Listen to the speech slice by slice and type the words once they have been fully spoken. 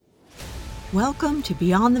Welcome to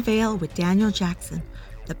Beyond the Veil with Daniel Jackson,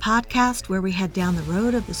 the podcast where we head down the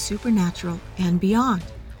road of the supernatural and beyond.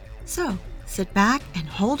 So, sit back and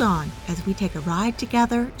hold on as we take a ride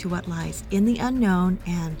together to what lies in the unknown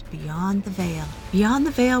and beyond the veil. Beyond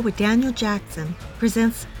the Veil with Daniel Jackson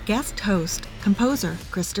presents guest host, composer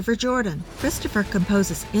Christopher Jordan. Christopher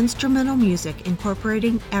composes instrumental music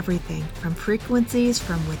incorporating everything from frequencies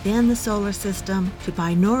from within the solar system to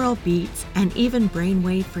binaural beats and even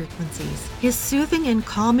brainwave frequencies. His soothing and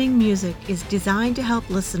calming music is designed to help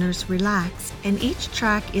listeners relax, and each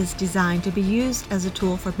track is designed to be used as a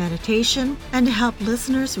tool for meditation and to help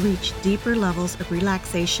listeners reach deeper levels of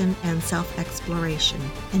relaxation and self-exploration.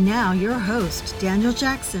 And now your host, Daniel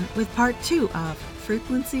Jackson, with part 2 of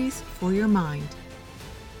Frequencies for Your Mind.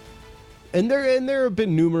 And there have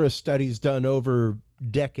been numerous studies done over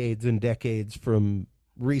decades and decades from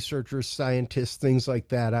researchers, scientists, things like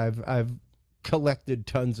that. I've collected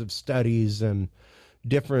tons of studies and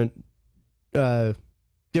different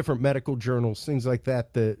medical journals, things like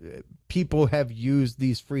that, that people have used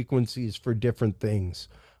these frequencies for different things,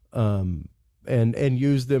 and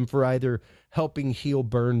use them for either helping heal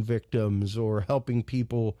burn victims or helping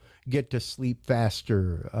people get to sleep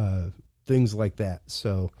faster, things like that.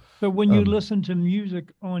 So when you listen to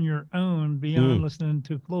music on your own, beyond listening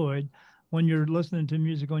to Floyd, when you're listening to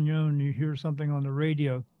music on your own, you hear something on the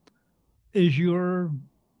radio, is your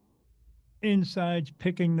insides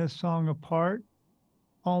picking this song apart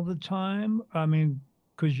all the time? I mean,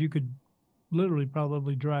 because you could literally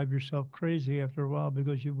probably drive yourself crazy after a while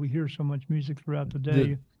because we hear so much music throughout the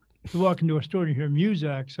day. You walk into a store and you hear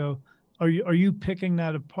music. So are you picking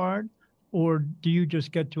that apart, or do you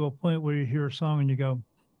just get to a point where you hear a song and you go,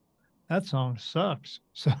 that song sucks?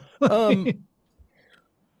 So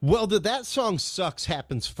well, that song sucks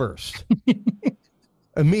happens first.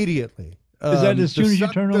 Immediately. Is that as soon as you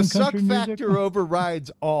turn on the suck country music? factor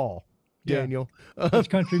overrides all, Daniel. It's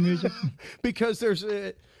country music. Because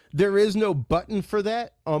there is no button for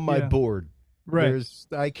that on my board. Right.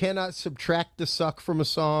 I cannot subtract the suck from a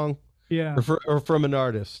song, Yeah. or from an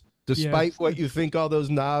artist, despite what you think all those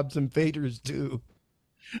knobs and faders do.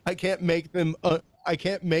 I can't make them. I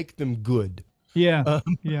can't make them good. Yeah.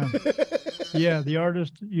 Yeah. The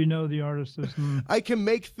artist. The artist is. I can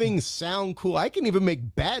make things sound cool. I can even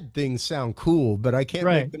make bad things sound cool, but I can't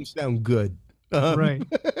make them sound good. Right.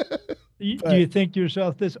 Do you think to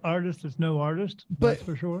yourself, this artist is no artist? That's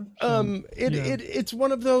for sure. So, it's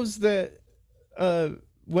one of those that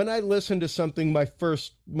when I listen to something, my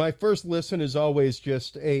first listen is always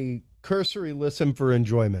just a cursory listen for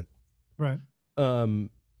enjoyment. Right.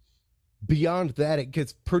 Beyond that, it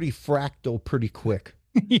gets pretty fractal pretty quick.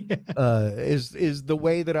 Is the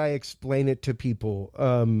way that I explain it to people.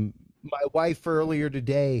 My wife earlier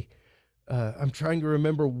today, I'm trying to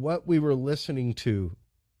remember what we were listening to,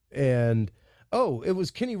 and it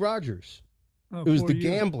was Kenny Rogers. It was The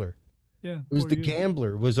Gambler. Yeah, it was The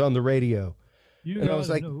Gambler was on the radio. And I was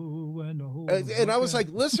like, I was like,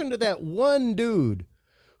 listen to that one dude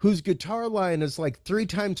whose guitar line is like 3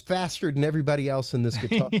 times faster than everybody else in this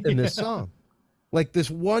guitar in this song. Like this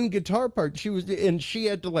one guitar part, she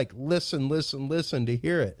had to like listen to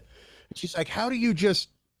hear it. And she's like, how do you just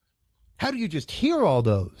hear all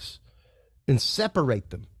those and separate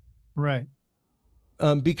them? Right.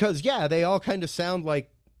 Because they all kind of sound like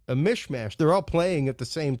a mishmash. They're all playing at the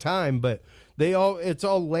same time, but it's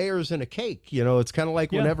all layers in a cake. It's kind of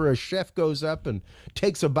like whenever a chef goes up and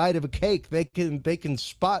takes a bite of a cake, they can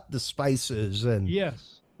spot the spices and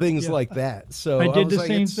things like that. So I did the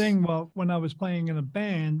same thing. Well, when I was playing in a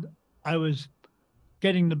band, I was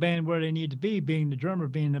getting the band where they need to be, being the drummer,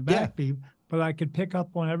 being the backbeat, but I could pick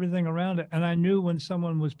up on everything around it. And I knew when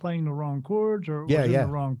someone was playing the wrong chords or was in the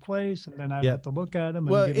wrong place. And then I had to look at them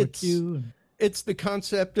and give a cue. It's the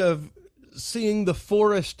concept of seeing the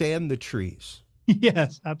forest and the trees.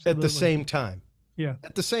 Yes, absolutely. At the same time. Yeah.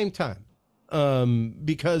 At the same time.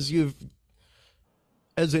 Because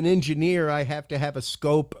as an engineer, I have to have a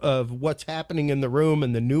scope of what's happening in the room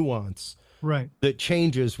and the nuance that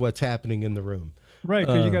changes what's happening in the room. Right,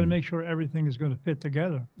 because you got to make sure everything is going to fit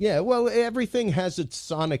together. Yeah, well, everything has its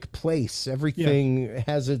sonic place. Everything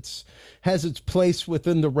has its place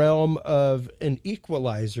within the realm of an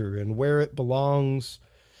equalizer and where it belongs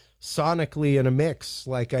sonically in a mix.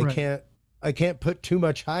 Like I can't put too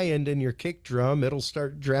much high end in your kick drum; it'll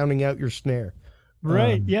start drowning out your snare.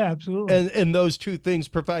 Right. Yeah, absolutely. And those two things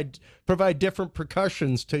provide different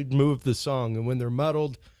percussions to move the song. And when they're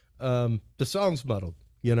muddled, the song's muddled.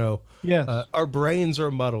 Yes. Our brains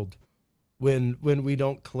are muddled when we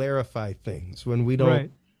don't clarify things, when we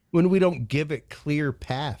don't give it clear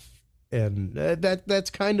path. And that's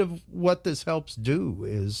kind of what this helps do,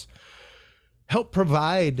 is help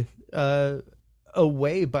provide a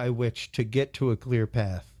way by which to get to a clear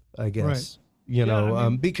path, I guess. Right. You know, I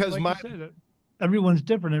mean, because like you said, everyone's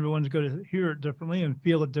different. Everyone's going to hear it differently and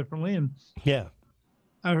feel it differently. And yeah,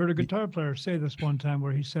 I heard a guitar player say this one time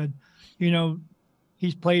where he said, you know,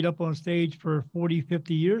 he's played up on stage for 40,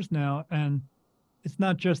 50 years now. And it's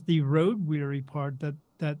not just the road weary part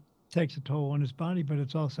that takes a toll on his body, but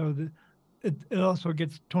it's also it also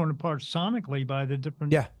gets torn apart sonically by the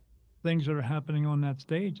different things that are happening on that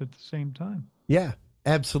stage at the same time. Yeah,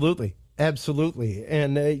 absolutely. Absolutely.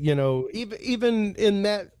 And, you know, even in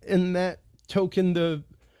that token, the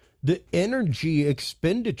energy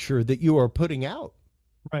expenditure that you are putting out.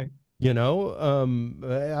 Right. You know,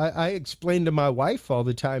 I explain to my wife all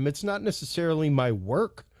the time, it's not necessarily my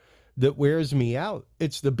work that wears me out.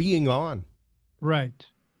 It's the being on. Right.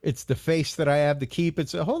 It's the face that I have to keep.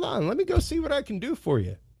 It's hold on, let me go see what I can do for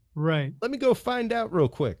you. Right. Let me go find out real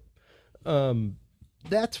quick.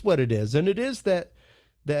 That's what it is. And it is that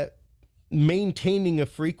maintaining a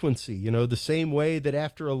frequency, you know, the same way that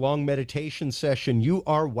after a long meditation session, you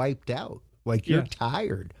are wiped out, like you're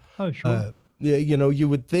tired. Oh, sure. You know, you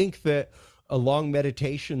would think that a long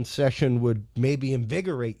meditation session would maybe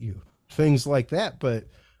invigorate you, things like that. But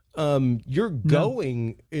you're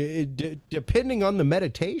going, depending on the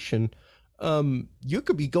meditation, you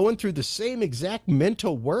could be going through the same exact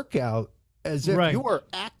mental workout as if you are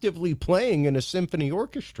actively playing in a symphony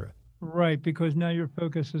orchestra. Right, because now your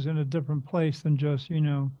focus is in a different place than just, you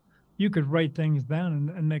know, you could write things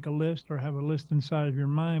down and make a list or have a list inside of your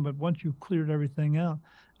mind. But once you've cleared everything out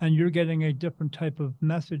and you're getting a different type of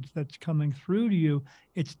message that's coming through to you,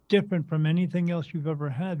 it's different from anything else you've ever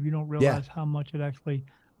had. You don't realize how much it actually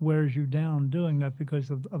wears you down doing that because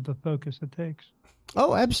of the focus it takes.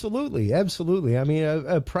 Oh, absolutely. Absolutely. I mean,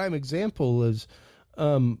 a prime example is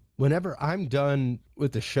whenever I'm done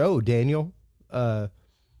with the show, Daniel, I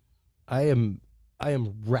am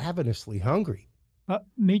ravenously hungry.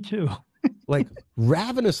 Me too. Like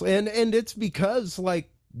ravenously. And it's because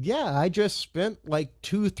I just spent like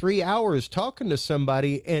 2-3 hours talking to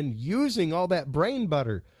somebody and using all that brain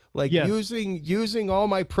butter, using all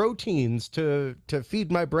my proteins to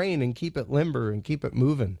feed my brain and keep it limber and keep it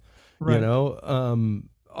moving. Right. You know,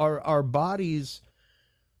 our bodies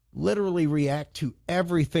literally react to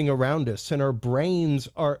everything around us, and our brains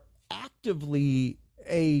are actively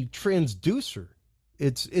a transducer.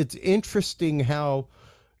 It's interesting how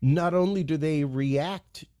not only do they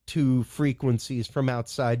react to frequencies from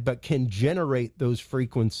outside, but can generate those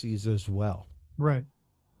frequencies as well. Right.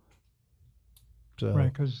 So,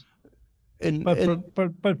 right, because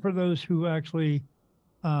but for those who actually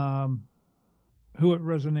who it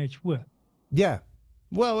resonates with. Yeah.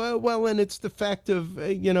 Well, and it's the fact of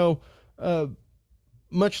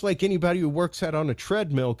much like anybody who works out on a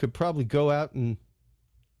treadmill could probably go out and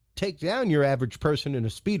take down your average person in a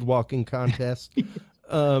speed walking contest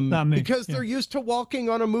because they're used to walking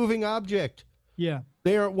on a moving object. Yeah.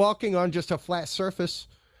 They aren't walking on just a flat surface.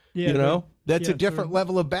 Yeah, you know, that's a different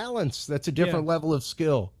level of balance. That's a different level of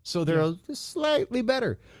skill. So they're slightly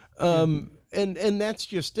better. And that's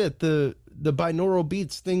just it. The binaural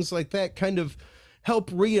beats, things like that kind of help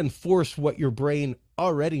reinforce what your brain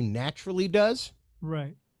already naturally does.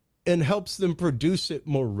 Right. And helps them produce it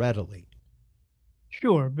more readily.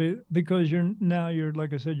 Sure, because you're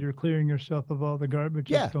like I said, you're clearing yourself of all the garbage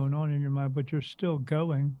that's going on in your mind, but you're still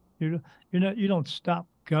going. You don't stop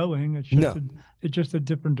going. It's just a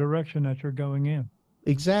different direction that you're going in.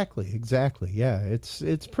 Exactly. Yeah,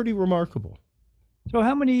 it's pretty remarkable. So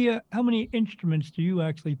how many instruments do you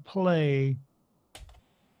actually play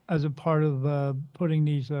as a part of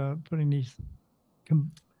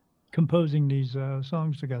composing these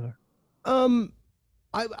songs together?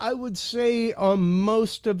 I would say on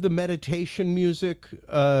most of the meditation music,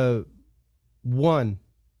 one.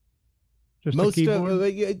 Just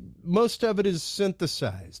most of it is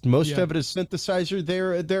synthesized. Most of it is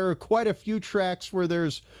synthesizer. There are quite a few tracks where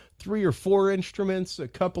there's 3 or 4 instruments. A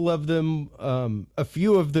couple of them, a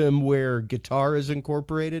few of them where guitar is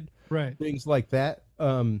incorporated. Right. Things like that.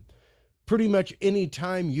 Pretty much any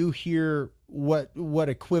time you hear what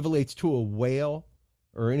equivalates to a wail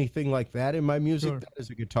or anything like that in my music, that is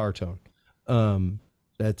a guitar tone.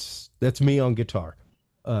 That's me on guitar.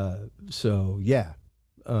 So yeah.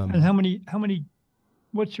 And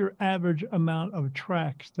what's your average amount of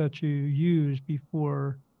tracks that you use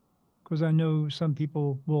before? Because I know some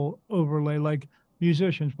people will overlay, like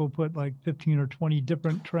musicians will put like 15 or 20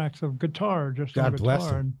 different tracks of guitar just on guitar. Bless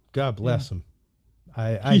them. God bless them.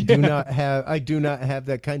 I do not have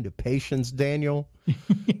that kind of patience, Daniel.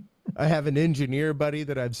 I have an engineer buddy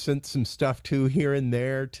that I've sent some stuff to here and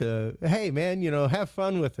there to, hey man, have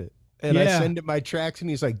fun with it. And I send him my tracks and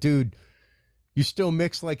he's like, dude, you still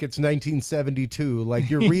mix like it's 1972. Like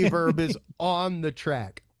your reverb is on the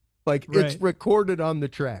track. Like it's recorded on the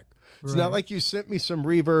track. It's not like you sent me some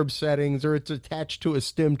reverb settings or it's attached to a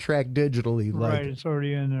stem track digitally. Like, it's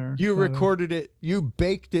already in there. You recorded it. You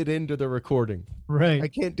baked it into the recording. Right. I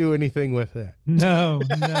can't do anything with that. No.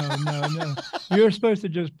 You're supposed to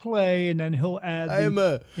just play, and then he'll add.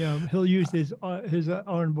 He'll use his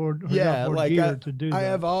onboard gear to do that. I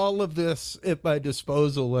have all of this at my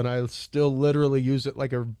disposal, and I still literally use it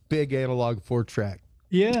like a big analog 4-track.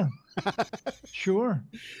 Yeah. Sure.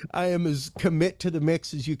 I am as commit to the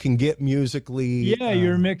mix as you can get musically. Yeah,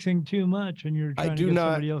 you're mixing too much and you're trying to get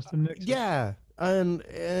somebody else to mix it. Yeah. And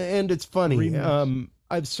it's funny.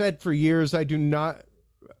 I've said for years I don't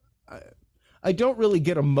really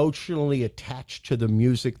get emotionally attached to the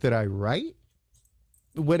music that I write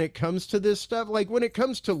when it comes to this stuff. Like when it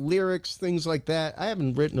comes to lyrics, things like that, I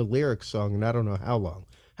haven't written a lyric song in I don't know how long.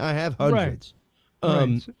 I have hundreds.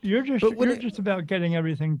 So you're just about getting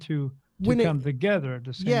everything to come together at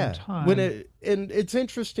the same time. And it's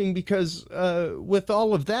interesting because with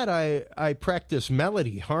all of that, I practice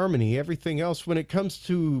melody, harmony, everything else. When it comes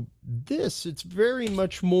to this, it's very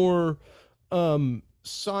much more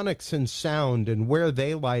sonics and sound and where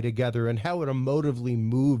they lie together and how it emotively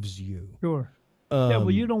moves you. Sure.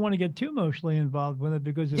 Well, you don't want to get too emotionally involved with it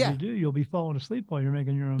because if you do, you'll be falling asleep while you're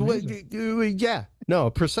making your own music. Yeah, no,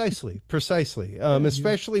 precisely.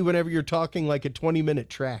 Especially whenever you're talking like a 20-minute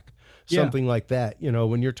track, something like that.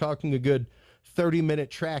 When you're talking a good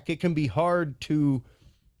 30-minute track, it can be hard to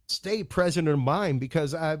stay present in mind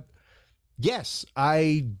because I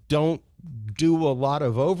don't do a lot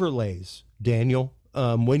of overlays, Daniel.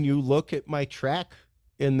 When you look at my track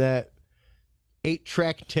in that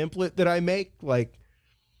 8-track template that I make, like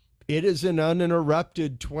it is an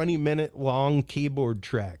uninterrupted 20-minute long keyboard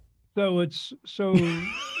track. So is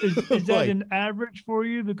that an average for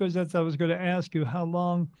you? Because I was going to ask you how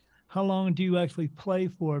long do you actually play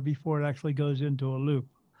for before it actually goes into a loop?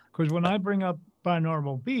 Because when I bring up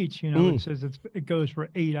binaural beats, it says it goes for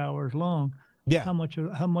 8 hours long. Yeah. How much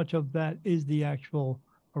of that is the actual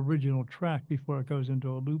original track before it goes into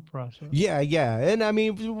a loop process? Yeah. And I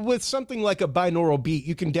mean, with something like a binaural beat,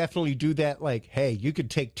 you can definitely do that. Like, hey, you could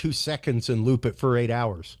take 2 seconds and loop it for 8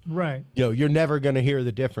 hours. Right. You're never going to hear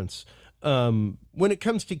the difference. When it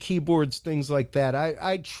comes to keyboards, things like that,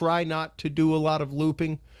 I try not to do a lot of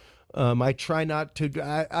looping. I try not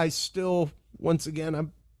to, I still, once again,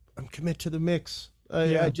 I'm committed to the mix.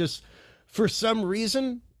 I just, for some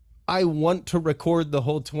reason, I want to record the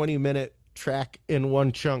whole 20-minute track in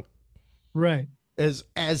one chunk, right, as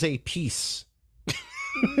a piece.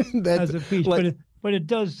 As a piece, like, but it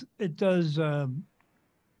does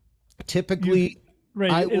typically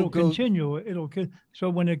it'll continue. So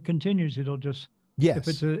when it continues, it'll just if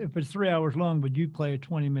it's 3 hours long, but you play a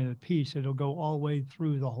 20-minute piece, it'll go all the way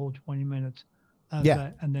through the whole 20 minutes.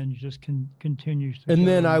 That, and then you just continues to and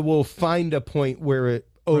then on. I will find a point where it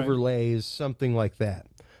overlays something like that.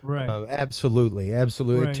 Right. Absolutely.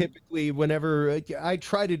 Right. Typically, whenever I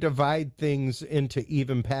try to divide things into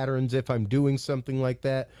even patterns, if I'm doing something like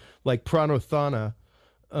that, like Pranothana,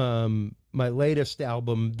 my latest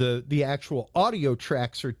album, the actual audio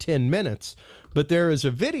tracks are 10 minutes, but there is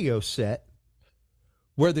a video set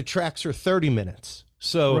where the tracks are 30 minutes.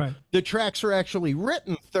 So the tracks are actually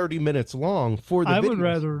written 30 minutes long for the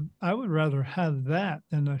videos. I would rather have that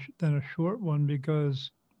than a short one because,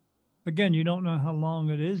 again, you don't know how long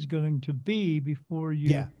it is going to be before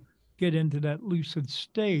you get into that lucid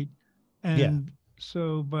state. And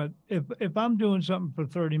so, but if I'm doing something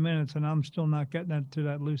for 30 minutes and I'm still not getting to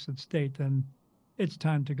that lucid state, then it's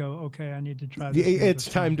time to go, okay, I need to try this. It's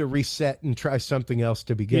time to reset and try something else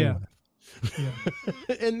to begin with.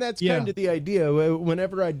 And that's kind of the idea.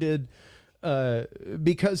 Whenever I did,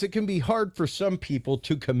 because it can be hard for some people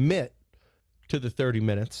to commit to the 30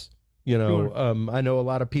 minutes. I know a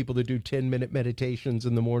lot of people that do 10-minute meditations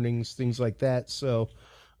in the mornings, things like that. So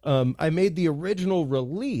I made the original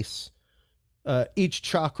release. Each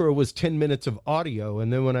chakra was 10 minutes of audio.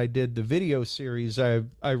 And then when I did the video series, I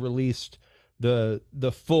released the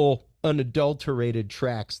full unadulterated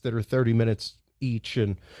tracks that are 30 minutes each.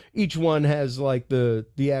 And each one has like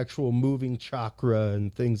the actual moving chakra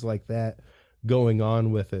and things like that going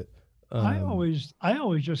on with it. I always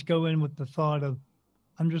just go in with the thought of,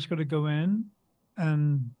 I'm just going to go in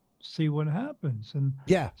and see what happens. And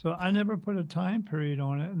so I never put a time period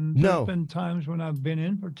on it. And there's been times when I've been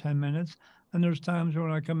in for 10 minutes and there's times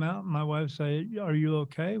when I come out and my wife say, are you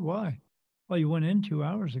okay? Why? Well, you went in 2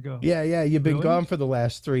 hours ago. Yeah. You've been Really? gone for the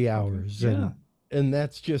last 3 hours. Okay. Yeah. And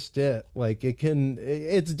that's just it. Like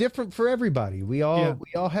it's different for everybody. We all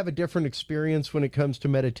have a different experience when it comes to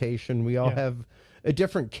meditation. We all have a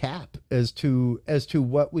different cap as to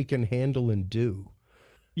what we can handle and do.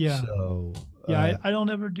 Yeah. So I don't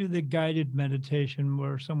ever do the guided meditation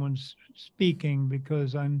where someone's speaking,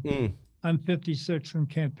 because I'm 56 and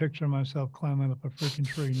can't picture myself climbing up a freaking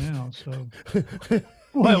tree now. So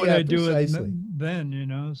why would I do it then, you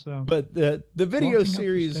know? So, but the video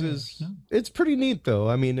series it's pretty neat though.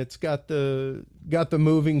 I mean, it's got the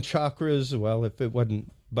moving chakras. Well, if it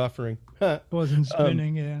wasn't buffering, it wasn't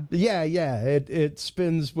spinning. Yeah. It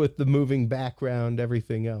spins with the moving background,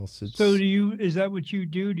 everything else. So is that what you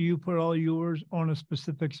do? Do you put all yours on a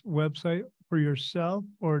specific website for yourself,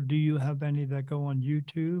 or do you have any that go on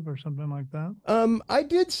YouTube or something like that? I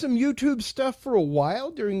did some YouTube stuff for a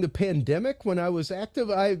while during the pandemic when I was active.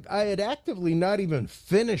 I had actively not even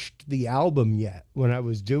finished the album yet when I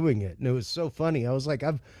was doing it. And it was so funny. I was like,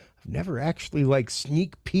 I've never actually like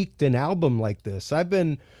sneak peeked an album like this. I've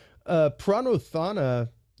been, Pranothana,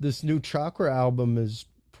 this new chakra album, is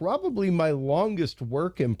probably my longest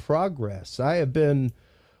work in progress. I have been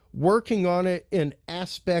working on it in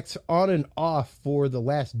aspects on and off for the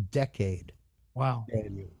last decade. Wow.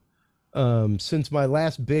 Since my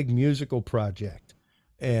last big musical project.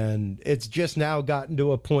 And it's just now gotten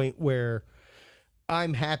to a point where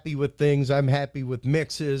I'm happy with things. I'm happy with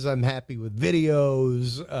mixes. I'm happy with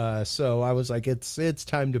videos. So I was like, it's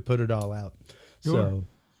time to put it all out. Sure. So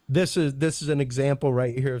this is an example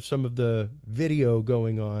right here of some of the video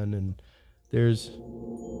going on. And there's...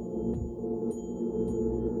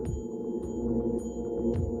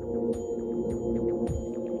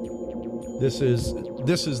 This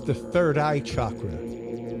is the third eye chakra.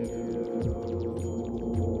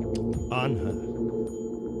 Anha.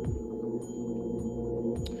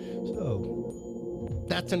 So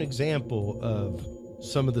that's an example of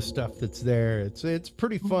some of the stuff that's there. It's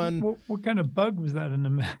pretty fun. What kind of bug was that in the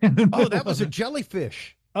middle? Oh, that was a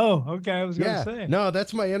jellyfish. Oh, okay. I was going to say. No,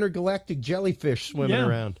 that's my intergalactic jellyfish swimming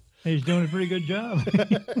around. He's doing a pretty good job.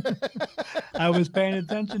 I was paying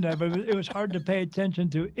attention to that, but it was hard to pay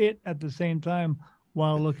attention to it at the same time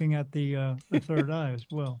while looking at the third eye as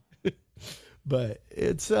well. But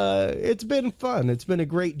it's been fun. It's been a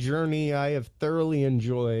great journey. I have thoroughly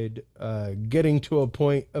enjoyed getting to a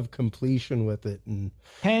point of completion with it and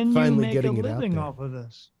finally getting it out there. Can you make a living off of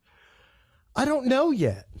this? I don't know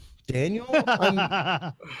yet, Daniel.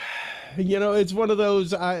 It's one of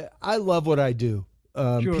those. I love what I do.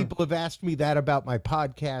 Sure. People have asked me that about my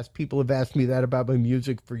podcast. People have asked me that about my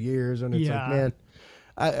music for years. And it's like, man,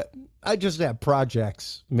 I just have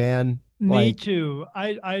projects, man. Me too.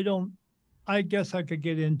 I guess I could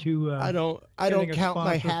get into, I don't count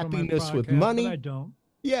my happiness with money. I don't.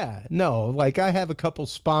 Yeah, no, like I have a couple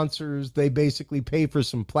sponsors. They basically pay for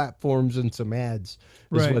some platforms and some ads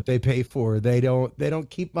is what they pay for. They don't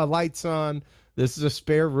keep my lights on. This is a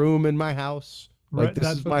spare room in my house. Like this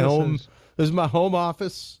is my home. This is my home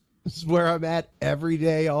office. This is where I'm at every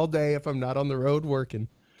day, all day, if I'm not on the road working.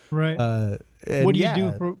 Right. What do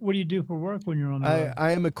you do for work when you're on the road?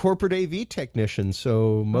 I am a corporate AV technician.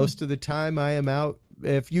 So most of the time I am out.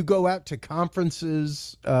 If you go out to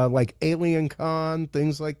conferences, like Alien Con,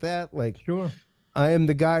 things like that, sure. I am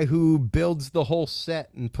the guy who builds the whole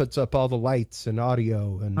set and puts up all the lights and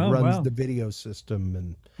audio and runs the video system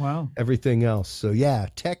and everything else. So yeah,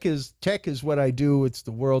 tech is what I do. It's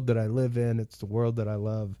the world that I live in. It's the world that I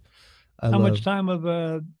love. How much time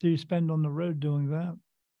do you spend on the road doing that?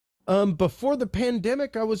 Before the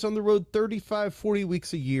pandemic, I was on the road 35, 40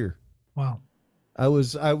 weeks a year. Wow. I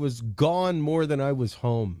was gone more than I was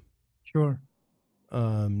home. Sure.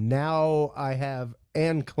 Now I have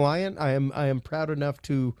an client. I am proud enough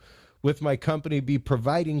to, with my company, be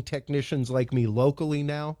providing technicians like me locally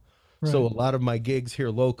now. Right. So a lot of my gigs here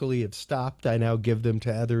locally have stopped. I now give them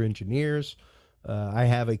to other engineers. I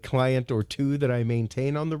have a client or two that I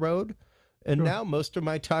maintain on the road. And now most of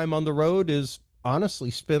my time on the road is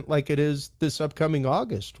honestly spent like it is this upcoming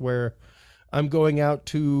August, where I'm going out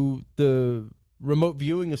to the Remote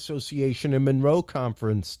Viewing Association in Monroe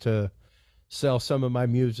Conference to sell some of my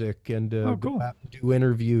music and go out and do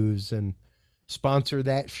interviews and sponsor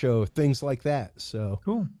that show, things like that. So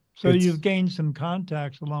cool. So you've gained some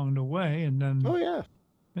contacts along the way, and then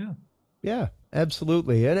yeah,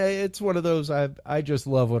 absolutely. And it's one of those I just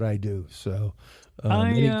love what I do. So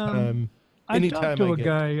anytime I talked to a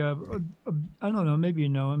guy. I don't know, maybe you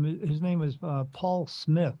know him. His name is Paul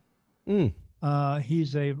Smith.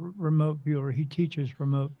 He's a remote viewer. He teaches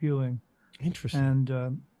remote viewing. Interesting.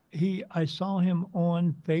 And I saw him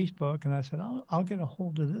on Facebook, and I said, I'll get a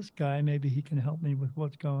hold of this guy. Maybe he can help me with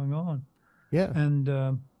what's going on. Yeah. And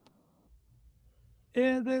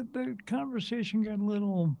the conversation got a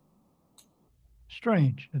little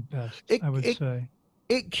strange at best, I would say.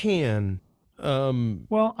 It can.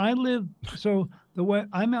 Well, so the way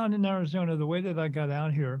I'm out in Arizona, the way that I got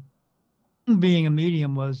out here, being a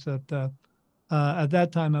medium, was that at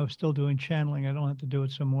that time I was still doing channeling. I don't have to do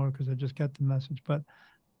it some more because I just got the message. But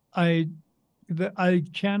I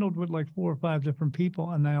channeled with like 4 or 5 different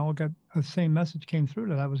people, and they all got the same message came through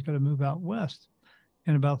that I was going to move out west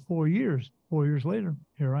in about 4 years. 4 years later,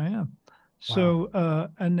 here I am. Wow. So,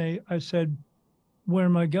 I said, where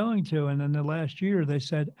am I going to? And then the last year they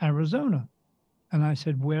said, Arizona. And I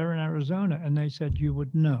said, where in Arizona? And they said, you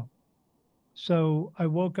would know. So I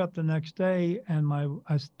woke up the next day and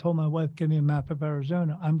I told my wife, give me a map of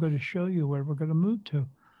Arizona. I'm going to show you where we're going to move to.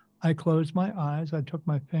 I closed my eyes. I took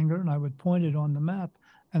my finger and I would point it on the map,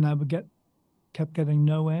 and I would kept getting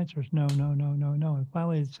no answers. No, no, no, no, no. And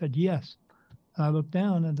finally it said yes. And I looked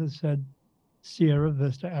down and it said Sierra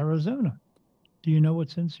Vista, Arizona. Do you know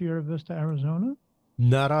what's in Sierra Vista, Arizona?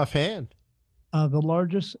 Not offhand. The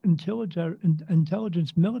largest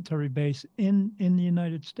intelligence military base in the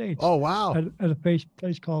United States. Oh, wow. At a place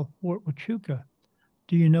called Fort Huachuca.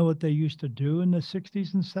 Do you know what they used to do in the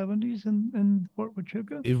 60s and 70s in Fort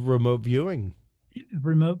Huachuca? Remote viewing.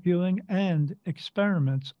 Remote viewing and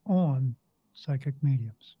experiments on psychic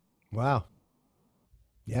mediums. Wow.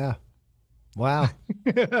 Yeah. Wow.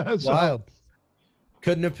 Wild.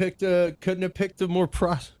 Couldn't have picked a more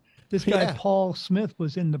This guy, Paul Smith,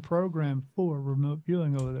 was in the program for remote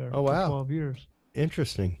viewing over there for 12 years.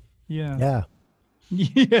 Interesting. Yeah. Yeah.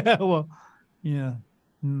 Yeah. Well, yeah.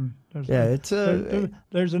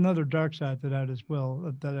 There's another dark side to that as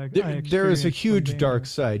well. There is a huge dark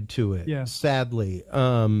side to it. Yeah. Sadly.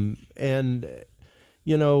 And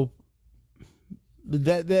you know,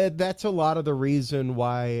 that's a lot of the reason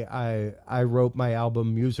why I wrote my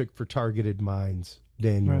album Music for Targeted Minds,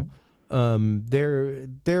 Daniel. Right.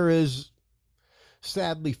 There is,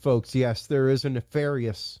 sadly, folks, yes, there is a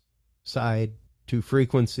nefarious side to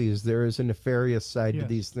frequencies. There is a nefarious side to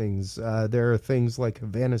these things. There are things like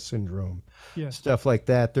Havana syndrome, stuff like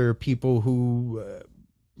that. There are people who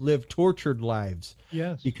live tortured lives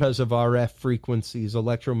because of RF frequencies,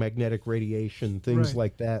 electromagnetic radiation, things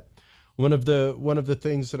like that. One of the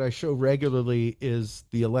things that I show regularly is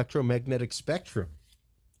the electromagnetic spectrum.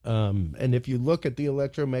 And if you look at the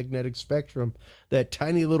electromagnetic spectrum, that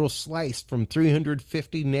tiny little slice from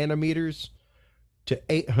 350 nanometers to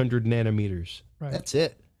 800 nanometers, that's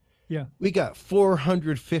it. Yeah. We got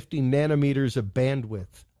 450 nanometers of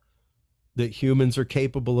bandwidth that humans are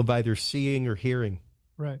capable of either seeing or hearing.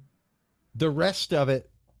 Right. The rest of it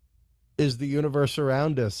is the universe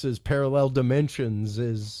around us, is parallel dimensions,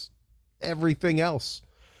 is everything else,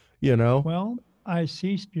 you know? Well, I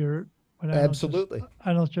see spirit. But absolutely.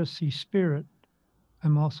 I don't just see spirit.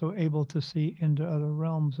 I'm also able to see into other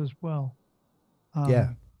realms as well.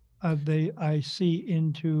 I see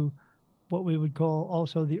into what we would call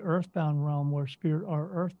also the earthbound realm, where spirit are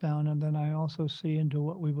earthbound, and then I also see into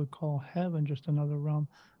what we would call heaven, just another realm.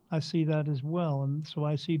 I see that as well, and so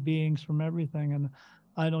I see beings from everything, and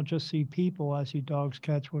I don't just see people. I see dogs,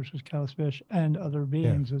 cats, horses, cows, fish, and other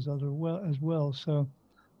beings as well.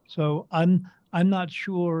 So I'm not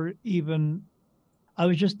sure even. I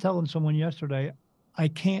was just telling someone yesterday, I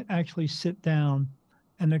can't actually sit down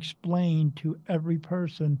and explain to every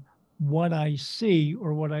person what I see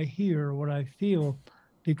or what I hear or what I feel,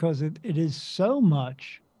 because it is so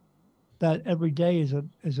much that every day is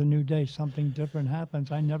a new day. Something different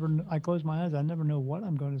happens. I close my eyes. I never know what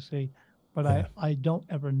I'm going to see, but I don't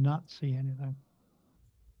ever not see anything.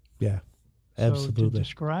 Yeah, absolutely. So to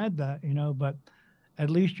describe that, but at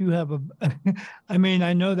least you have I mean,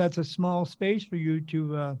 I know that's a small space for you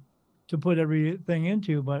to put everything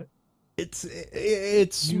into, but it's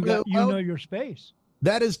you know your space.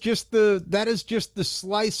 That is just the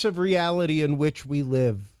slice of reality in which we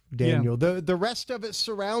live, Daniel. The rest of it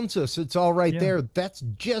surrounds us. It's all right there. That's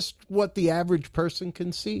just what the average person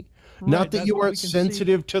can see. Right, not that you aren't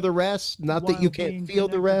sensitive to the rest, not that you can't feel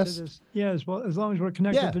the rest. As long as we're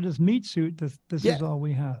connected to this meat suit, this is all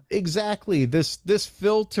we have. Exactly. This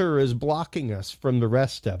filter is blocking us from the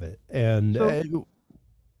rest of it. And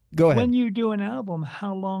go ahead. When you do an album,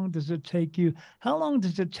 how long does it take you? How long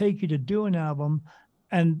does it take you to do an album?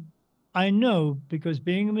 And I know, because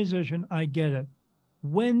being a musician, I get it.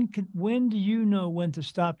 When do you know when to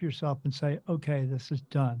stop yourself and say, okay, this is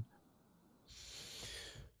done?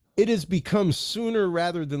 It has become sooner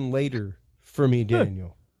rather than later for me,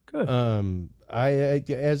 Daniel. Good.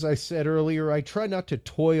 As I said earlier, I try not to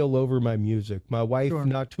toil over my music. My wife,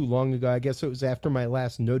 not too long ago, I guess it was after my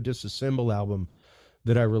last No Disassemble album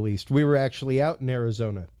that I released. We were actually out in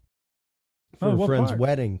Arizona for a friend's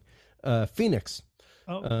wedding, Phoenix,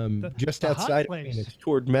 just outside of Phoenix,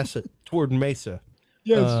 toward Mesa.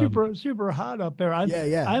 Yeah, it's super hot up there. I'm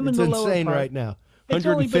it's in the insane right now. It's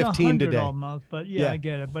 115 today. All month, but I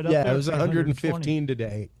get it. But up it was 115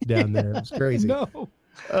 today down there. It was crazy. No.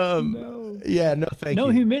 No. Yeah, no, thank you. No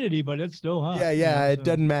humidity, but it's still hot. Yeah, it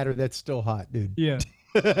doesn't matter. That's still hot, dude. Yeah.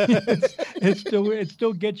 it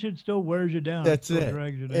still gets you, it still wears you down. That's it.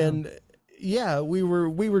 Drags you down. And yeah, we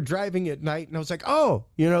were driving at night and I was like, oh,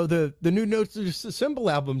 the new No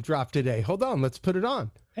Disassemble album dropped today. Hold on, let's put it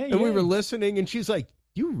on. We were listening and she's like,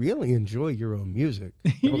 you really enjoy your own music.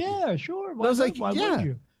 Yeah, sure. Why, I was like, why would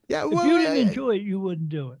you? Yeah, if you didn't enjoy it, you wouldn't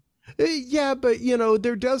do it. Yeah, but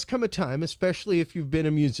there does come a time, especially if you've been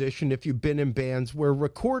a musician, if you've been in bands, where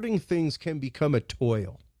recording things can become a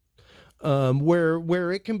toil,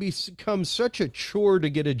 where it can become such a chore to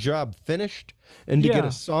get a job finished and to get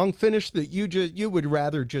a song finished that you would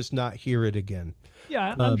rather just not hear it again.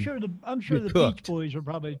 Yeah, I'm sure the Beach Boys are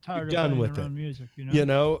probably tired of playing their own music.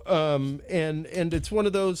 And it's one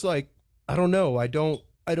of those, like, I don't know, I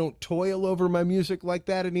don't toil over my music like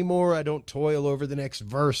that anymore. I don't toil over the next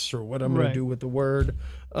verse or what I'm going to do with the word.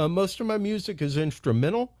 Most of my music is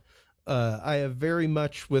instrumental. I have very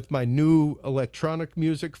much, with my new electronic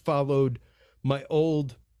music, followed my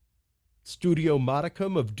old studio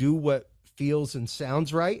modicum of do what feels and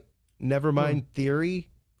sounds right. Never mind theory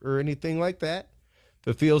or anything like that. If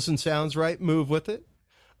it feels and sounds right, move with it.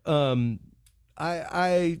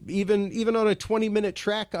 I even on a 20-minute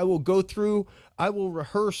track, I will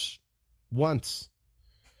rehearse once.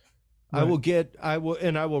 Right. I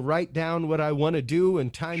will write down what I want to do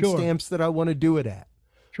and timestamps that I want to do it at.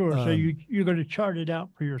 Sure. So you're going to chart it out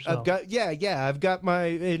for yourself. I've got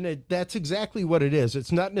that's exactly what it is.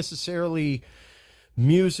 It's not necessarily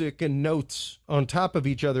music and notes on top of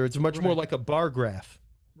each other. It's much more like a bar graph.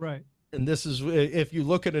 Right. And this is, if you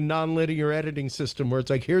look at a nonlinear editing system where it's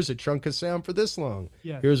like, here's a chunk of sound for this long.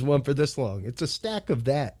 Here's one for this long. It's a stack of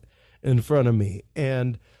that in front of me.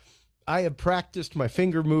 And I have practiced my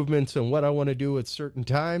finger movements and what I want to do at certain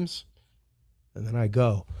times. And then I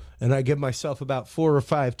go. And I give myself about 4 or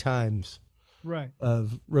 5 times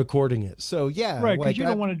of recording it. So, yeah. Right, because you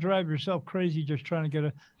don't want to drive yourself crazy just trying to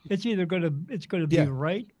get it's either going to be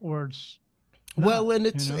right or it's... Well, and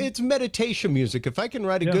it's meditation music. If I can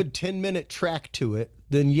write a good 10-minute track to it,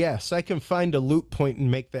 then yes, I can find a loop point and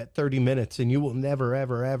make that 30 minutes, and you will never,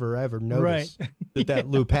 ever, ever, ever notice that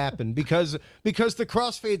loop happened because the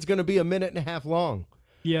crossfade's going to be 1.5 minutes long.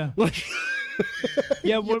 Yeah. When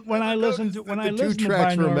I listen to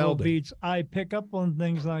binaural beats, I pick up on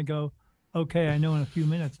things and I go, okay, I know in a few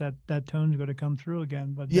minutes that tone's going to come through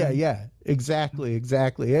again. But exactly.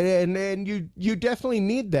 And you definitely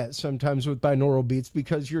need that sometimes with binaural beats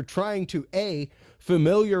because you're trying to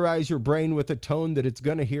familiarize your brain with a tone that it's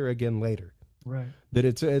going to hear again later. Right. That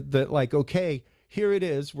it's okay, here it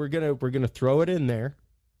is. We're gonna throw it in there,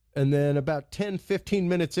 and then about 10-15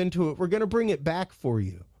 minutes into it, we're gonna bring it back for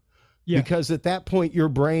you. Yeah. Because at that point, your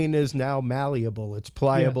brain is now malleable. It's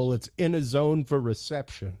pliable. It's in a zone for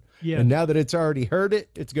reception. Yeah. And now that it's already heard it,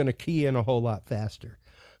 it's going to key in a whole lot faster.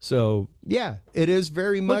 So, yeah, it is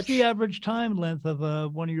very much... What's the average time length of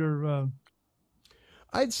one of your...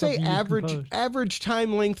 I'd say average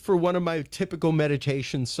time length for one of my typical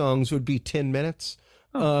meditation songs would be 10 minutes.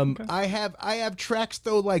 Okay. I have tracks,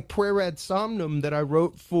 though, like Puer ad Somnum that I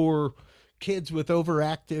wrote for kids with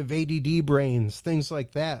overactive ADD brains, things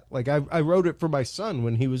like that. Like I wrote it for my son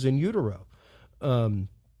when he was in utero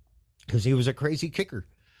because he was a crazy kicker.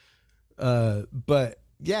 But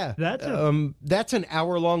yeah, that's an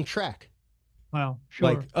hour-long track. Wow, sure.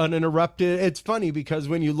 Like uninterrupted. It's funny because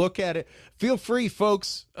when you look at it, feel free,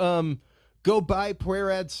 folks, go buy Puer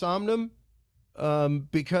ad Somnum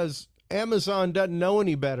because Amazon doesn't know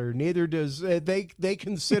any better. Neither does they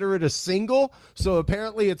consider it a single. So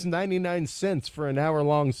apparently it's 99 cents for an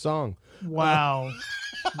hour-long song. Wow.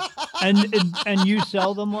 and you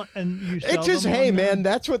sell them it's just, hey man,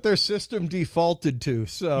 that's what their system defaulted to.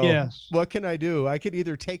 So what can I do? I could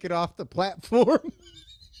either take it off the platform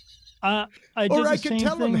or I could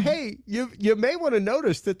tell them, hey, you may want to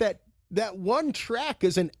notice that one track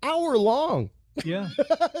is an hour long. Yeah.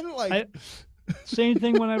 Same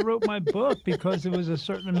thing when I wrote my book, because it was a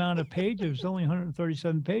certain amount of pages. It was only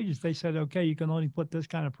 137 pages. They said, okay, you can only put this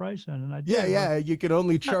kind of price in. And I did. You can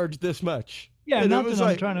only charge this much. Yeah, not that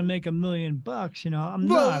I'm trying to make $1 million, I'm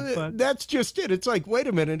not. But that's just it. It's like, wait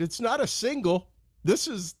a minute, it's not a single. This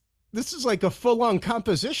is this is like a full-on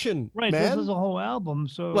composition, right? man. This is a whole album.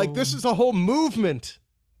 So like this is a whole movement.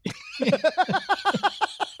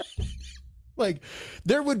 Like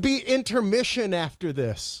there would be intermission after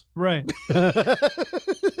this. Right.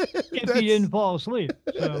 If you didn't fall asleep.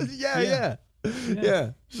 So, yeah.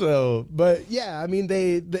 So, but yeah, I mean,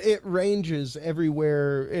 it ranges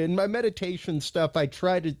everywhere. In my meditation stuff, I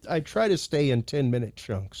try to stay in 10-minute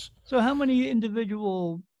chunks. So how many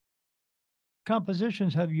individual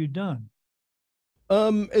compositions have you done?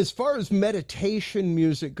 As far as meditation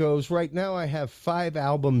music goes, right now I have 5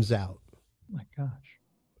 albums out. Oh my gosh.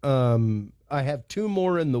 I have 2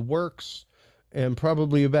 more in the works and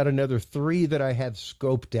probably about another 3 that I have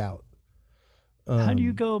scoped out. How do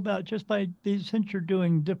you go about, just by these, since you're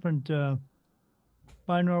doing different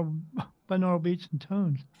binaural beats and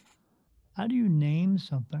tones, how do you name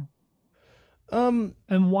something? And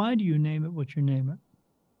why do you name it what you name it?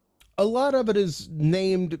 A lot of it is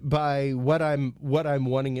named by what I'm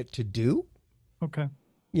wanting it to do. Okay.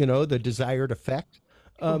 You know, the desired effect.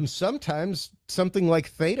 Cool. Sometimes something like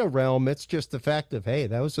Theta Realm, it's just the fact of, hey,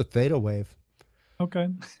 that was a theta wave. Okay.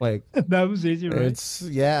 Like that was easy, right? It's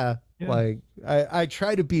like I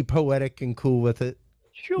try to be poetic and cool with it.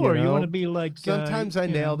 Sure, you want to be like. Sometimes I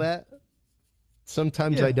nail that.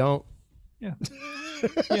 Sometimes I don't. Yeah.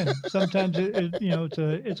 Yeah. Sometimes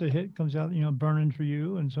it's a hit, comes out, burning for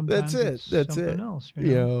you, and sometimes that's something else.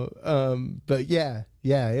 But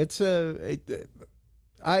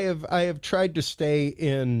I have tried to stay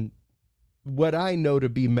in what I know to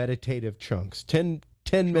be meditative chunks. 10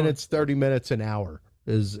 minutes, 30 minutes, an hour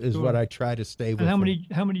is what I try to stay with. And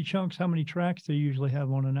how many chunks, how many tracks do you usually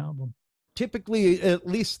have on an album? Typically at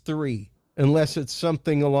least 3, unless it's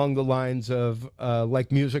something along the lines of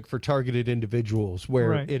like music for targeted individuals,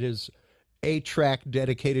 where it is a track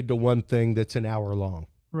dedicated to one thing that's an hour long.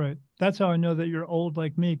 Right. That's how I know that you're old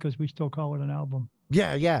like me, because we still call it an album.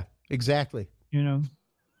 Yeah, exactly. You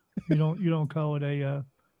don't call it a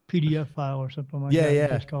PDF file or something like that. You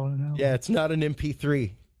just call it an album. Yeah, it's not an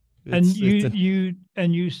MP3. And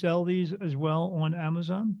you sell these as well on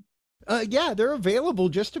Amazon? Yeah, they're available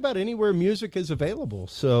just about anywhere music is available.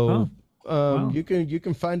 So you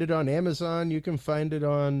can find it on Amazon, you can find it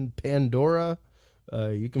on Pandora,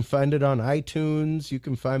 you can find it on iTunes, you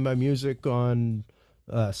can find my music on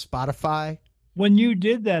Spotify. When you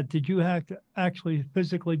did that, did you have to actually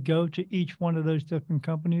physically go to each one of those different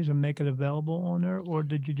companies and make it available on there, or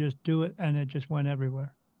did you just do it and it just went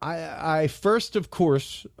everywhere? I first, of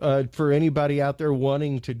course, for anybody out there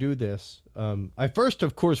wanting to do this, I first,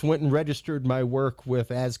 of course, went and registered my work with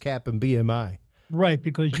ASCAP and BMI. Right,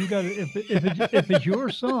 because you got to, if it's your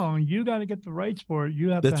song, you got to get the rights for it. You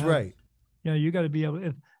have That's right. Yeah, you got to be able.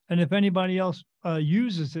 If anybody else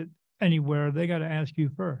uses it anywhere, they got to ask you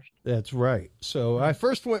first. That's right. So I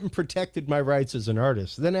first went and protected my rights as an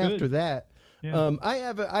artist. Then after that, I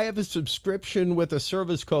have a subscription with a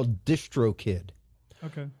service called DistroKid.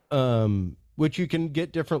 Okay. Which you can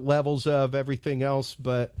get different levels of everything else,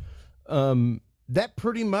 but that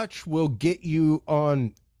pretty much will get you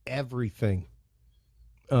on everything.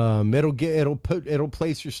 It'll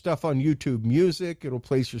place your stuff on YouTube Music. It'll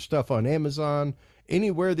place your stuff on Amazon.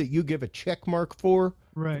 Anywhere that you give a check mark for,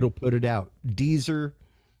 it'll put it out. Deezer,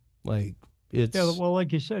 like it's. Yeah, well,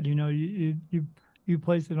 like you said, you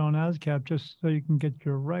placed it on ASCAP just so you can get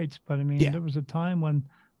your rights. But I mean, there was a time when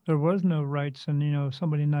there was no rights, and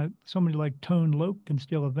somebody like Tone Loc can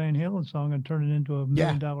steal a Van Halen song and turn it into a $1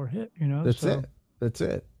 million hit. That's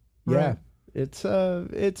it. Yeah. Right. It's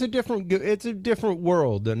a different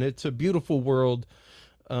world, and it's a beautiful world.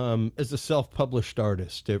 As a self-published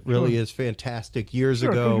artist, it really is fantastic. Years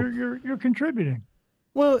ago, you're contributing.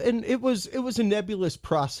 Well, and it was a nebulous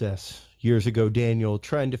process years ago, Daniel,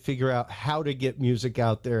 trying to figure out how to get music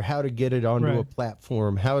out there, how to get it onto a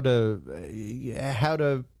platform, how to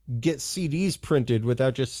get CDs printed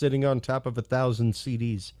without just sitting on top of 1,000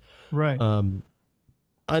 CDs. Right.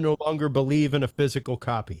 I no longer believe in a physical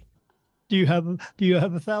copy. Do you have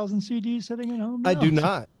 1,000 CDs sitting at home now? I do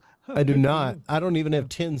not. I do not. I don't even have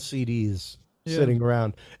 10 CDs sitting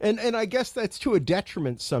around. And I guess that's to a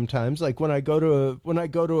detriment sometimes. Like when I go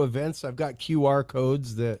to events, I've got QR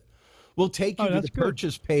codes that will take you to the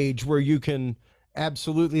purchase page where you can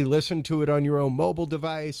absolutely listen to it on your own mobile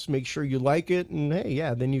device, make sure you like it, and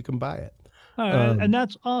then you can buy it. And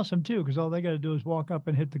that's awesome too, because all they got to do is walk up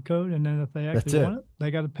and hit the code, and then if they actually want it,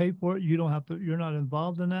 they got to pay for it. You don't have to. You're not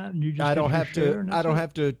involved in that, and you just. I don't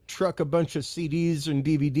have to truck a bunch of CDs and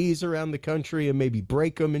DVDs around the country and maybe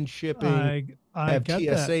break them in shipping. I have get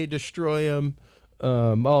TSA that. destroy them.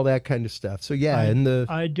 all that kind of stuff. So yeah,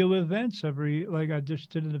 I do events I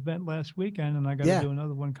just did an event last weekend, and I got to do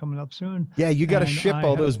another one coming up soon. Yeah, you got to ship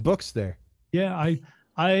all those books there. Yeah,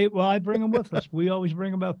 I bring them with us. We always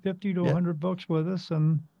bring about 50 to 100 books with us,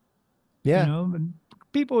 and and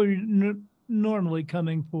people are normally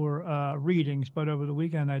coming for readings, but over the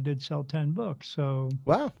weekend I did sell 10 books. So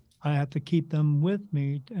wow. I have to keep them with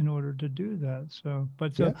me in order to do that. So,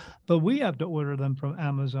 but we have to order them from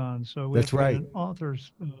Amazon. So we that's have to right. Get an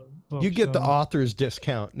author's book, you get the author's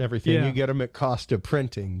discount and everything. Yeah. You get them at cost of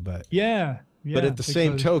printing, but but at the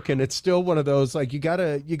same token, it's still one of those like you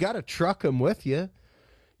gotta truck them with you.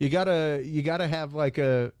 You gotta have like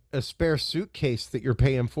a spare suitcase that you're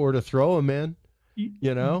paying for to throw them in.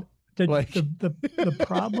 You know, the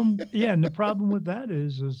problem, and the problem with that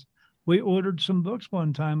is. We ordered some books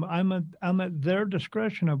one time. I'm at their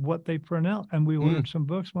discretion of what they print out. And we ordered some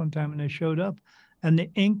books one time, and they showed up, and the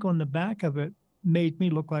ink on the back of it made me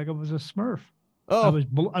look like I was a Smurf. Oh, I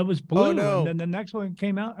was blue. Oh, no. And then the next one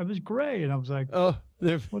came out, I was gray, and I was like, oh,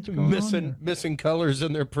 they're missing colors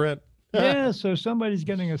in their print. Yeah, so somebody's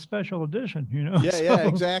getting a special edition, Yeah,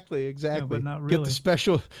 exactly. But not really.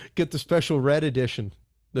 Get the special red edition.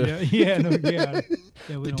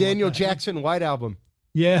 The Daniel Jackson White Album.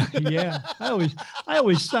 Yeah. I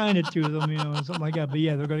always sign it to them, something like that. But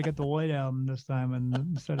yeah, they're going to get the white album this time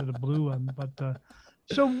instead of the blue one. But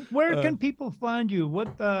so where can people find you?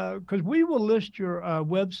 What? Because we will list your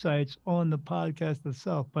websites on the podcast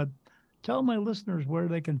itself. But tell my listeners where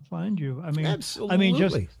they can find you. Absolutely.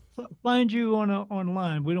 Just find you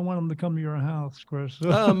online. We don't want them to come to your house, Chris.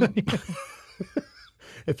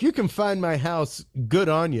 If you can find my house, good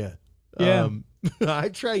on you. Yeah. I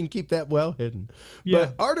try and keep that well hidden. Yeah.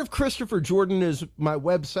 But Art of Christopher Jordan is my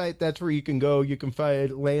website. That's where you can go. You can find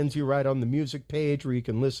it lands you right on the music page where you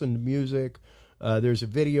can listen to music. There's a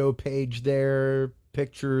video page there,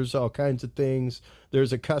 pictures, all kinds of things.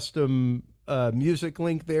 There's a custom music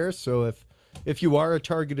link there. So if you are a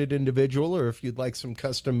targeted individual or if you'd like some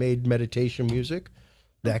custom made meditation music,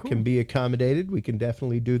 that can be accommodated. We can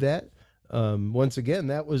definitely do that. Once again,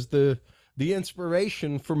 that was the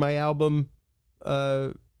inspiration for my album,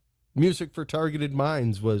 Music for Targeted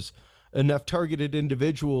Minds. Was enough targeted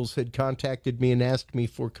individuals had contacted me and asked me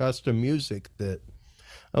for custom music that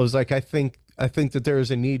I was like, I think that there is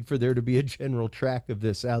a need for there to be a general track of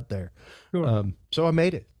this out there. Sure. So I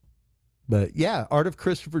made it. But yeah, Art of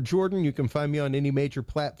Christopher Jordan, you can find me on any major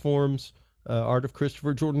platforms.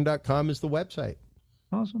 artofchristopherjordan.com is the website.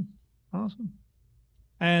 Awesome.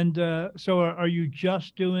 And so are you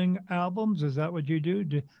just doing albums? Is that what you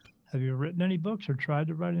do? Have you written any books or tried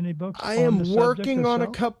to write any books? I am working on a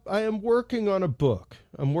book. I'm working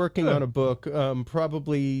on a book.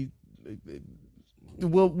 Probably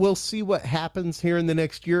we'll see what happens here in the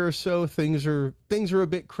next year or so. Things are a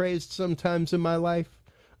bit crazed sometimes in my life.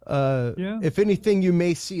 If anything, you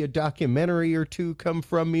may see a documentary or two come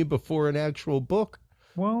from me before an actual book.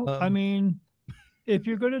 Well, if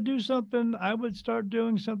you're going to do something, I would start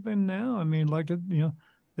doing something now.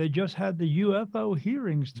 They just had the UFO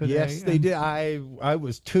hearings today. Yes, they did. I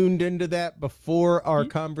was tuned into that before our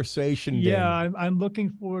conversation. Yeah, I'm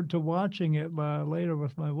looking forward to watching it later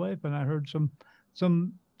with my wife. And I heard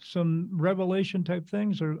some revelation type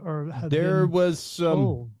things. There was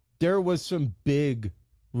some big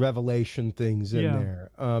revelation things in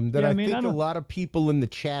there that I think a lot of people in the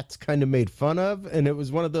chats kind of made fun of, and it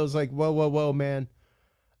was one of those like, whoa, man.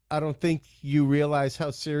 I don't think you realize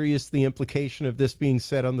how serious the implication of this being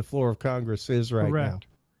said on the floor of Congress is right now.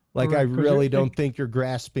 Like, I really don't think you're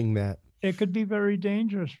grasping that. It could be very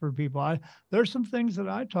dangerous for people. There's some things that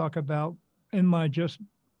I talk about in my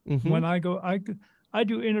when I go, I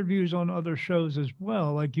do interviews on other shows as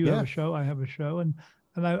well. Like you have a show, I have a show, and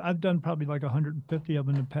I've done probably like 150 of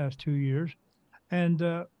them in the past 2 years. And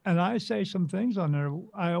I say some things on there.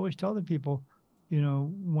 I always tell the people,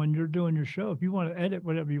 when you're doing your show, if you want to edit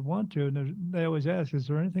whatever you want to, and they always ask, is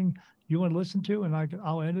there anything you want to listen to? And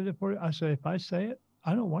I'll edit it for you. I say, if I say it,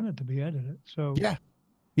 I don't want it to be edited. So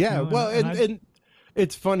yeah. Well, and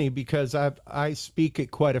it's funny because I speak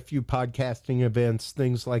at quite a few podcasting events,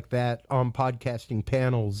 things like that, on podcasting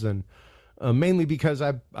panels, and mainly because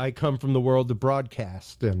I come from the world of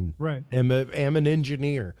broadcast and am an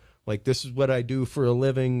engineer. Like, this is what I do for a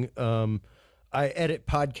living. I edit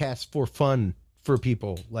podcasts for fun for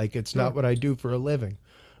people. Like, it's not what I do for a living.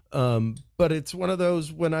 But it's one of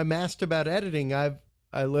those, when I'm asked about editing, I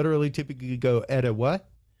literally typically go, edit what?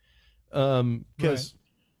 Because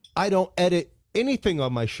I don't edit anything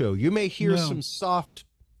on my show. You may hear some soft,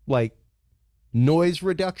 like, noise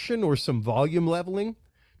reduction or some volume leveling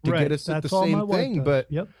to get us at the same thing. But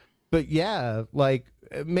but yeah, like,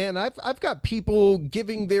 man, I've got people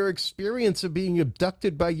giving their experience of being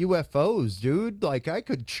abducted by UFOs, dude. Like, I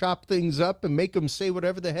could chop things up and make them say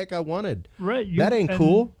whatever the heck I wanted. Right. That ain't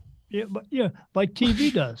cool. Yeah, but like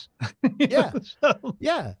TV does. Yeah. So,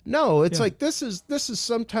 Yeah. No, it's like, this is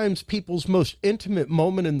sometimes people's most intimate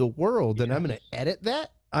moment in the world. And I'm going to edit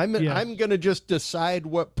that. I'm going to just decide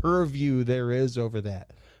what purview there is over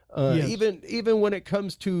that. Even when it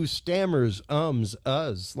comes to stammers,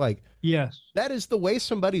 us, like, that is the way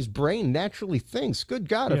somebody's brain naturally thinks. Good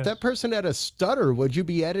God, if that person had a stutter, would you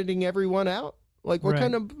be editing everyone out? Like, what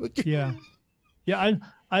kind of? Yeah. I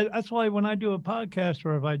that's why when I do a podcast,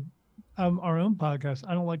 or if I our own podcast,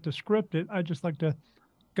 I don't like to script it. I just like to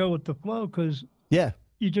go with the flow, because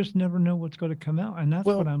you just never know what's going to come out, and that's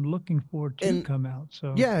what I'm looking for to come out.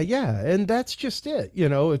 So and that's just it. You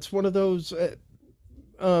know, it's one of those.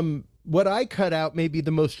 What I cut out may be the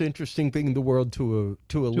most interesting thing in the world to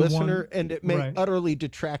a listener, and it may utterly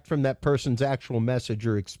detract from that person's actual message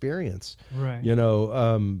or experience. Right. You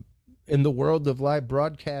know, in the world of live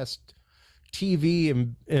broadcast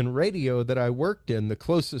TV and radio that I worked in, the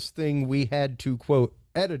closest thing we had to, quote,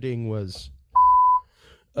 editing was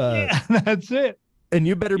that's it. And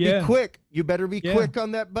you better be quick. You better be quick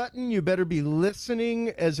on that button. You better be listening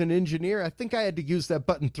as an engineer. I think I had to use that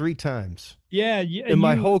button 3 times. In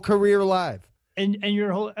my whole career live. And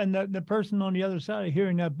your whole, and the person on the other side of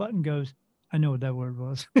hearing that button goes, I know what that word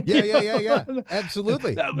was. Yeah.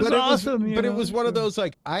 Absolutely. That was awesome. It was one of those,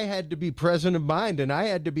 like, I had to be present of mind, and I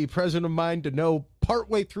had to be present of mind to know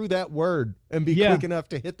partway through that word and be quick enough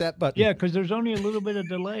to hit that button. Yeah, because there's only a little bit of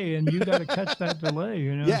delay, and you got to catch that delay,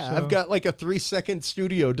 you know? Yeah, so. I've got like a 3-second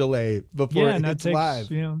studio delay before it hits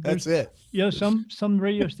live. You know, that's it. Yeah, some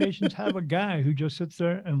radio stations have a guy who just sits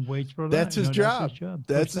there and waits for that. That's his job.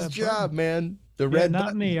 That's his job, man. The red not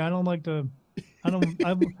button. Me. I don't like to. I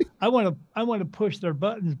want to push their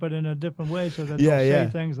buttons, but in a different way, so that they'll say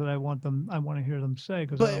things that I want to hear them say,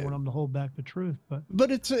 because I don't want them to hold back the truth. But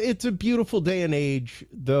it's a beautiful day and age,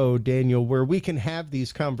 though, Daniel, where we can have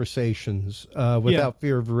these conversations without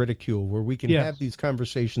fear of ridicule, where we can have these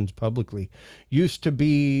conversations publicly. Used to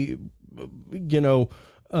be, you know,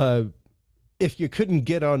 if you couldn't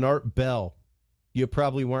get on Art Bell, you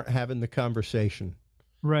probably weren't having the conversation.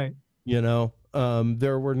 Right. You know,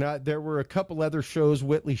 there were a couple other shows.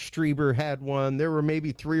 Whitley Strieber had one. There were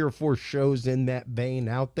maybe 3 or 4 shows in that vein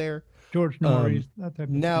out there. George Norrie, that type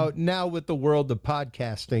of thing. Now with the world of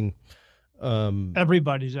podcasting,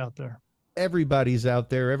 everybody's out there. Everybody's out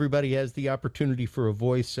there. Everybody has the opportunity for a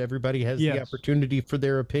voice. Everybody has the opportunity for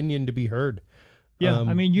their opinion to be heard. Yeah,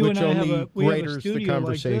 I mean, you and I have a studio the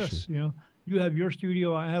conversation. Like this. You know, you have your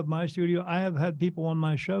studio, I have my studio. I have had people on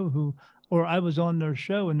my show or I was on their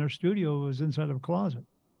show and their studio was inside of a closet.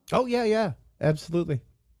 Oh yeah, absolutely.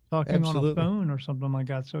 Talking on a phone or something like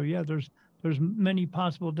that. So yeah, there's many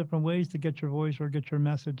possible different ways to get your voice or get your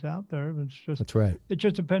message out there. It's just that's right. It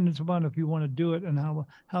just depends upon if you want to do it and how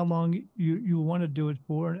long you want to do it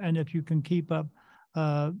for, and if you can keep up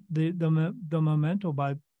the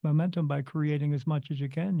momentum by creating as much as you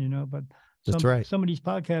can. You know, but some of these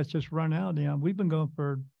podcasts just run out. You know, we've been going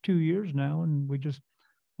for 2 years now, and we do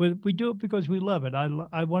it because we love it.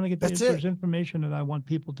 I want to get there's information that I want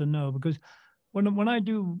people to know, because when I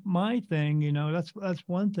do my thing, you know, that's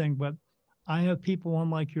one thing, but I have people on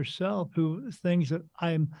like yourself who things that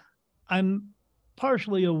I'm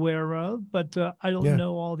partially aware of, but I don't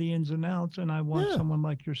know all the ins and outs, and I want someone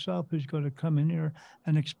like yourself who's going to come in here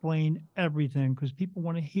and explain everything, because people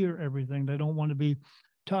want to hear everything. They don't want to be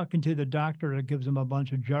talking to the doctor that gives them a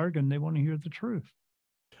bunch of jargon. They want to hear the truth.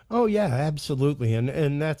 Oh yeah, absolutely.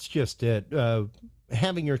 And that's just it.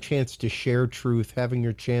 Having your chance to share truth, having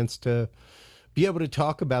your chance to be able to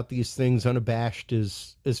talk about these things unabashed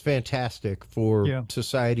is fantastic for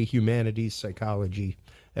society, humanity, psychology,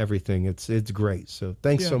 everything. It's great. So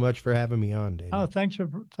thanks so much for having me on, Dave. Oh, thanks for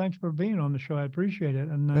being on the show. I appreciate it.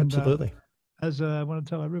 And absolutely. As I want to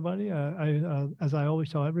tell everybody, as I always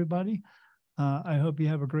tell everybody, I hope you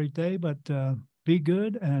have a great day, but be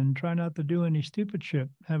good and try not to do any stupid shit.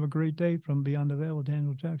 Have a great day from Beyond the Veil with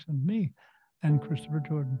Daniel Jackson, me, and Christopher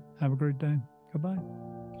Jordan. Have a great day. Goodbye.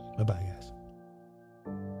 Bye-bye, guys.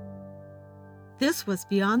 This was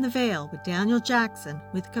Beyond the Veil with Daniel Jackson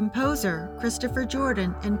with composer Christopher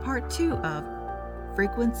Jordan and part 2 of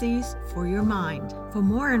Frequencies for Your Mind. For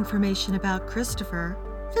more information about Christopher,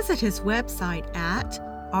 visit his website at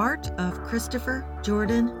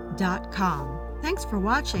artofchristopherjordan.com. Thanks for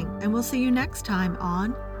watching, and we'll see you next time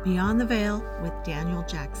on Beyond the Veil with Daniel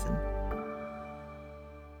Jackson.